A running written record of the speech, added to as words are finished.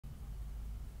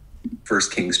1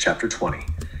 Kings chapter 20.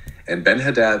 And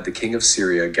Ben-Hadad, the king of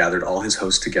Syria, gathered all his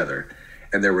host together,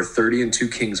 and there were 32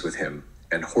 kings with him,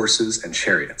 and horses and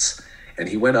chariots. And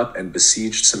he went up and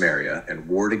besieged Samaria, and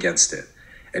warred against it.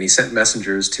 And he sent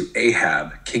messengers to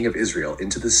Ahab, king of Israel,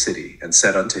 into the city, and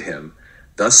said unto him,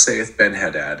 Thus saith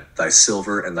Ben-Hadad, Thy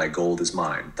silver and thy gold is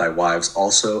mine, thy wives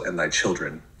also and thy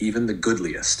children, even the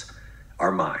goodliest,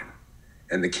 are mine.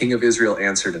 And the king of Israel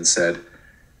answered and said,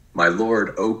 My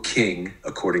lord, O king,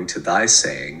 according to thy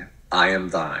saying, I am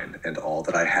thine, and all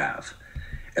that I have.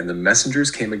 And the messengers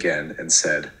came again and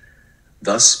said,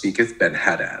 Thus speaketh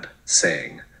Ben-Hadad,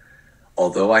 saying,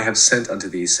 Although I have sent unto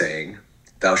thee, saying,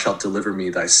 Thou shalt deliver me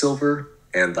thy silver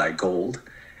and thy gold,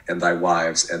 and thy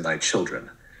wives and thy children.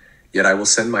 Yet I will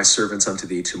send my servants unto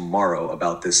thee tomorrow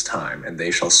about this time, and they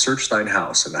shall search thine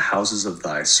house and the houses of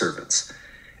thy servants.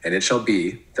 And it shall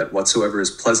be that whatsoever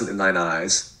is pleasant in thine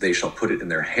eyes, they shall put it in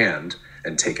their hand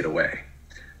and take it away.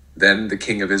 Then the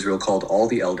king of Israel called all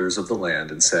the elders of the land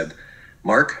and said,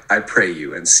 Mark, I pray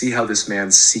you, and see how this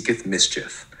man seeketh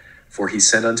mischief. For he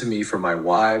sent unto me for my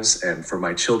wives, and for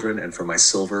my children, and for my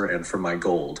silver, and for my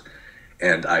gold,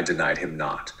 and I denied him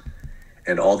not.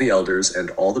 And all the elders and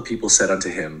all the people said unto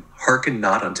him, Hearken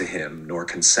not unto him, nor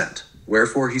consent.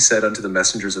 Wherefore he said unto the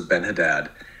messengers of Ben-Hadad,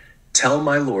 Tell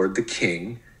my lord the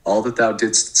king, all that thou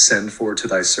didst send for to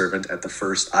thy servant at the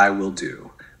first I will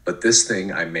do, but this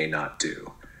thing I may not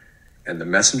do. And the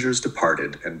messengers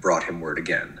departed, and brought him word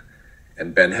again.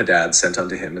 And Ben-Hadad sent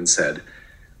unto him and said,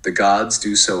 The gods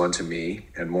do so unto me,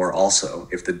 and more also,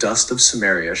 if the dust of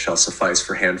Samaria shall suffice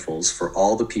for handfuls for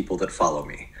all the people that follow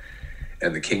me.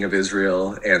 And the king of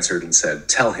Israel answered and said,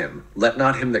 Tell him, let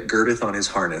not him that girdeth on his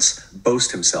harness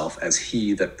boast himself as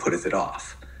he that putteth it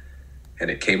off. And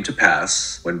it came to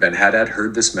pass, when Ben-Hadad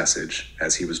heard this message,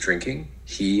 as he was drinking,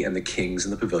 he and the kings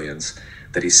in the pavilions,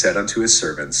 that he said unto his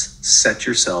servants, Set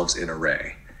yourselves in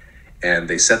array. And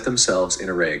they set themselves in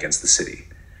array against the city.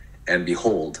 And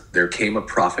behold, there came a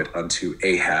prophet unto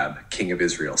Ahab, king of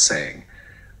Israel, saying,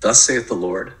 Thus saith the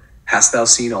Lord, Hast thou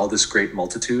seen all this great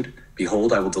multitude?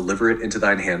 Behold, I will deliver it into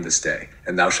thine hand this day,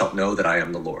 and thou shalt know that I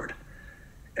am the Lord.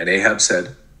 And Ahab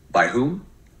said, By whom?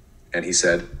 And he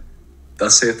said,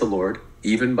 Thus saith the Lord,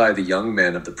 even by the young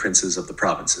men of the princes of the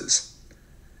provinces.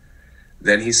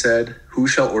 Then he said, Who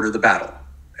shall order the battle?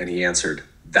 And he answered,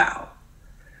 Thou.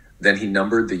 Then he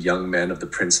numbered the young men of the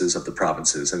princes of the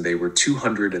provinces, and they were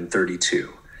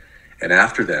 232. And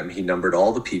after them he numbered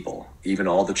all the people, even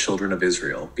all the children of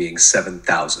Israel, being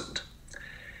 7,000.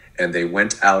 And they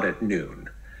went out at noon.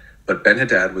 But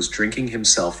Ben-Hadad was drinking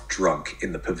himself drunk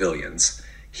in the pavilions,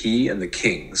 he and the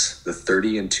kings, the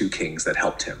 32 kings that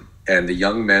helped him. And the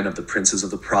young men of the princes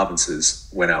of the provinces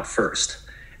went out first.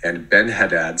 And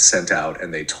Ben-Hadad sent out,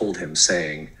 and they told him,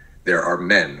 saying, There are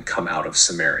men come out of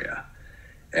Samaria.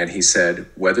 And he said,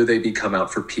 Whether they be come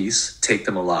out for peace, take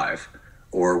them alive,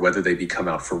 or whether they be come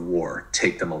out for war,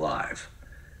 take them alive.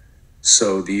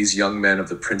 So these young men of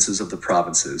the princes of the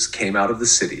provinces came out of the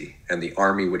city, and the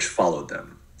army which followed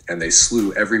them, and they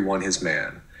slew every one his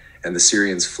man. And the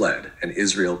Syrians fled, and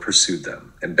Israel pursued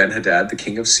them. And Ben-Hadad, the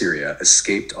king of Syria,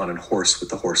 escaped on an horse with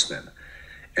the horsemen.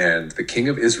 And the king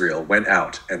of Israel went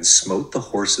out and smote the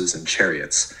horses and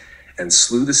chariots, and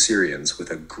slew the Syrians with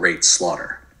a great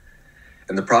slaughter.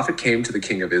 And the prophet came to the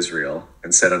king of Israel,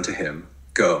 and said unto him,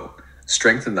 Go,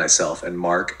 strengthen thyself, and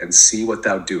mark, and see what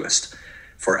thou doest.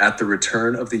 For at the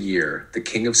return of the year the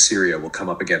king of Syria will come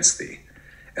up against thee.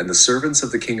 And the servants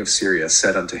of the king of Syria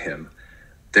said unto him,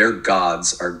 Their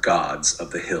gods are gods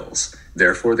of the hills,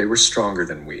 therefore they were stronger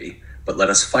than we. But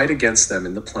let us fight against them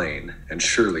in the plain, and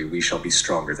surely we shall be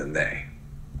stronger than they.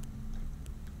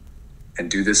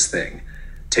 And do this thing,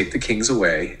 take the kings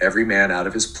away, every man out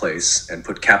of his place, and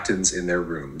put captains in their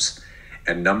rooms,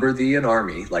 and number thee an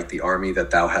army like the army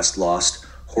that thou hast lost,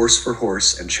 horse for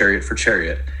horse, and chariot for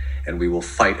chariot, and we will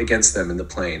fight against them in the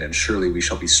plain, and surely we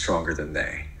shall be stronger than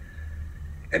they.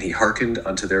 And he hearkened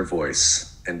unto their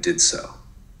voice, and did so.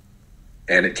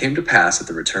 And it came to pass at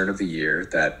the return of the year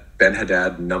that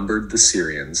Ben-Hadad numbered the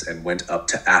Syrians, and went up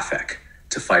to Aphek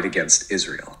to fight against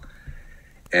Israel.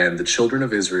 And the children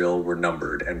of Israel were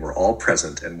numbered, and were all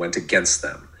present, and went against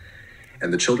them.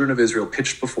 And the children of Israel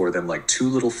pitched before them like two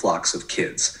little flocks of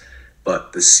kids,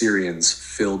 but the Syrians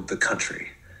filled the country.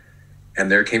 And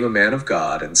there came a man of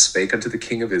God, and spake unto the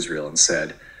king of Israel, and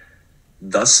said,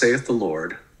 Thus saith the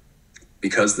Lord,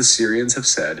 because the Syrians have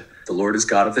said, The Lord is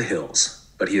God of the hills,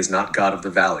 but he is not God of the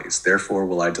valleys. Therefore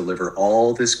will I deliver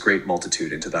all this great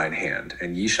multitude into thine hand,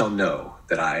 and ye shall know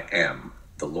that I am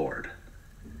the Lord.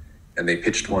 And they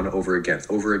pitched one over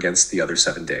against the other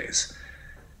 7 days.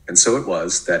 And so it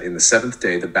was that in the 7th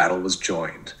day the battle was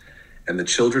joined, And the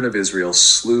children of Israel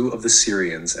slew of the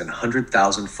Syrians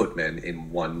 100,000 footmen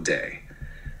in one day.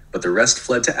 But the rest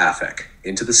fled to Aphek,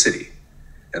 into the city,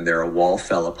 and there a wall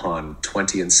fell upon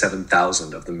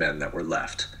 27,000 of the men that were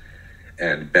left.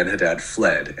 And Ben-Hadad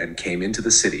fled and came into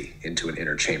the city, into an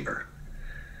inner chamber.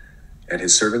 And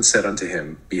his servants said unto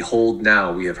him, Behold,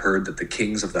 now we have heard that the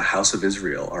kings of the house of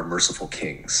Israel are merciful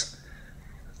kings.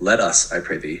 Let us, I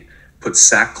pray thee, put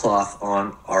sackcloth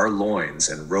on our loins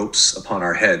and ropes upon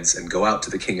our heads, and go out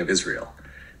to the king of Israel.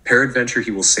 Peradventure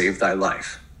he will save thy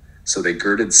life. So they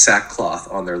girded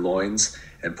sackcloth on their loins,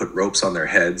 and put ropes on their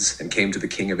heads, and came to the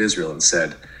king of Israel, and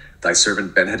said, Thy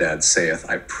servant Ben-Hadad saith,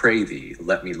 I pray thee,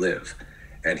 let me live.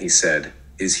 And he said,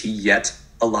 Is he yet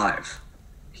alive?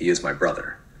 He is my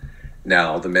brother.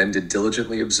 Now the men did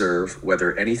diligently observe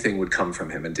whether anything would come from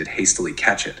him, and did hastily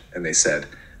catch it. And they said,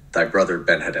 Thy brother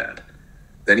Ben-Hadad.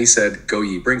 Then he said, Go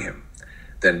ye, bring him.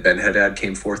 Then Ben-Hadad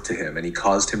came forth to him, and he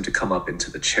caused him to come up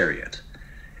into the chariot.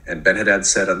 And Ben-Hadad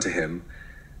said unto him,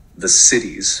 The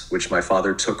cities which my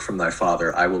father took from thy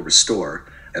father I will restore,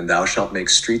 and thou shalt make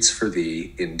streets for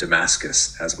thee in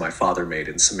Damascus, as my father made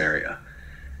in Samaria.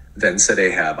 Then said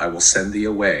Ahab, I will send thee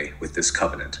away with this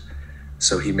covenant.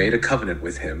 So he made a covenant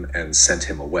with him, and sent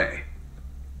him away.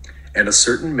 And a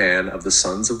certain man of the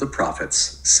sons of the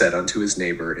prophets said unto his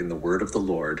neighbor in the word of the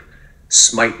Lord,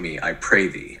 Smite me, I pray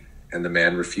thee. And the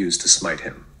man refused to smite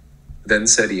him. Then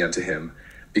said he unto him,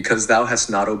 Because thou hast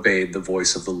not obeyed the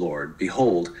voice of the Lord,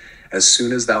 behold, as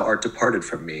soon as thou art departed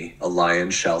from me, a lion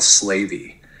shall slay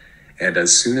thee. And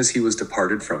as soon as he was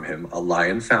departed from him, a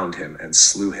lion found him, and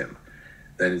slew him.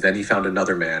 Then he found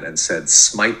another man, and said,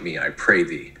 Smite me, I pray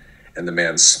thee. And the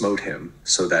man smote him,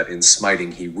 so that in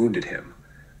smiting he wounded him.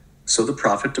 So the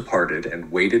prophet departed,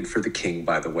 and waited for the king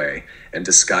by the way, and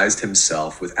disguised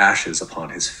himself with ashes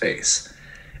upon his face.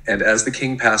 And as the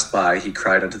king passed by, he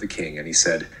cried unto the king, and he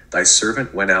said, Thy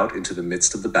servant went out into the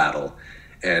midst of the battle,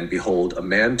 and behold, a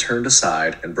man turned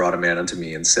aside, and brought a man unto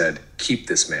me, and said, Keep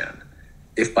this man.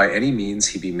 If by any means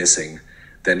he be missing,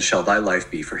 then shall thy life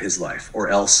be for his life, or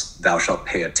else thou shalt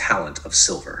pay a talent of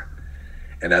silver.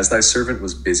 And as thy servant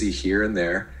was busy here and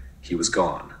there, he was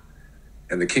gone.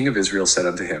 And the king of Israel said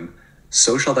unto him,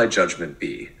 So shall thy judgment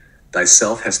be.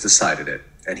 Thyself hast decided it.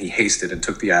 And he hasted and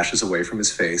took the ashes away from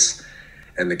his face.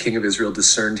 And the king of Israel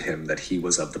discerned him that he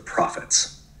was of the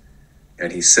prophets.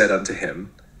 And he said unto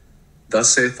him,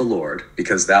 Thus saith the Lord,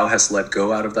 because thou hast let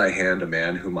go out of thy hand a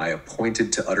man whom I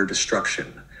appointed to utter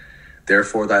destruction,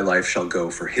 therefore thy life shall go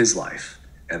for his life,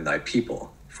 and thy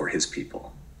people for his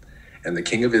people. And the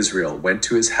king of Israel went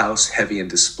to his house heavy and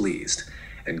displeased,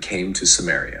 and came to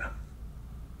Samaria.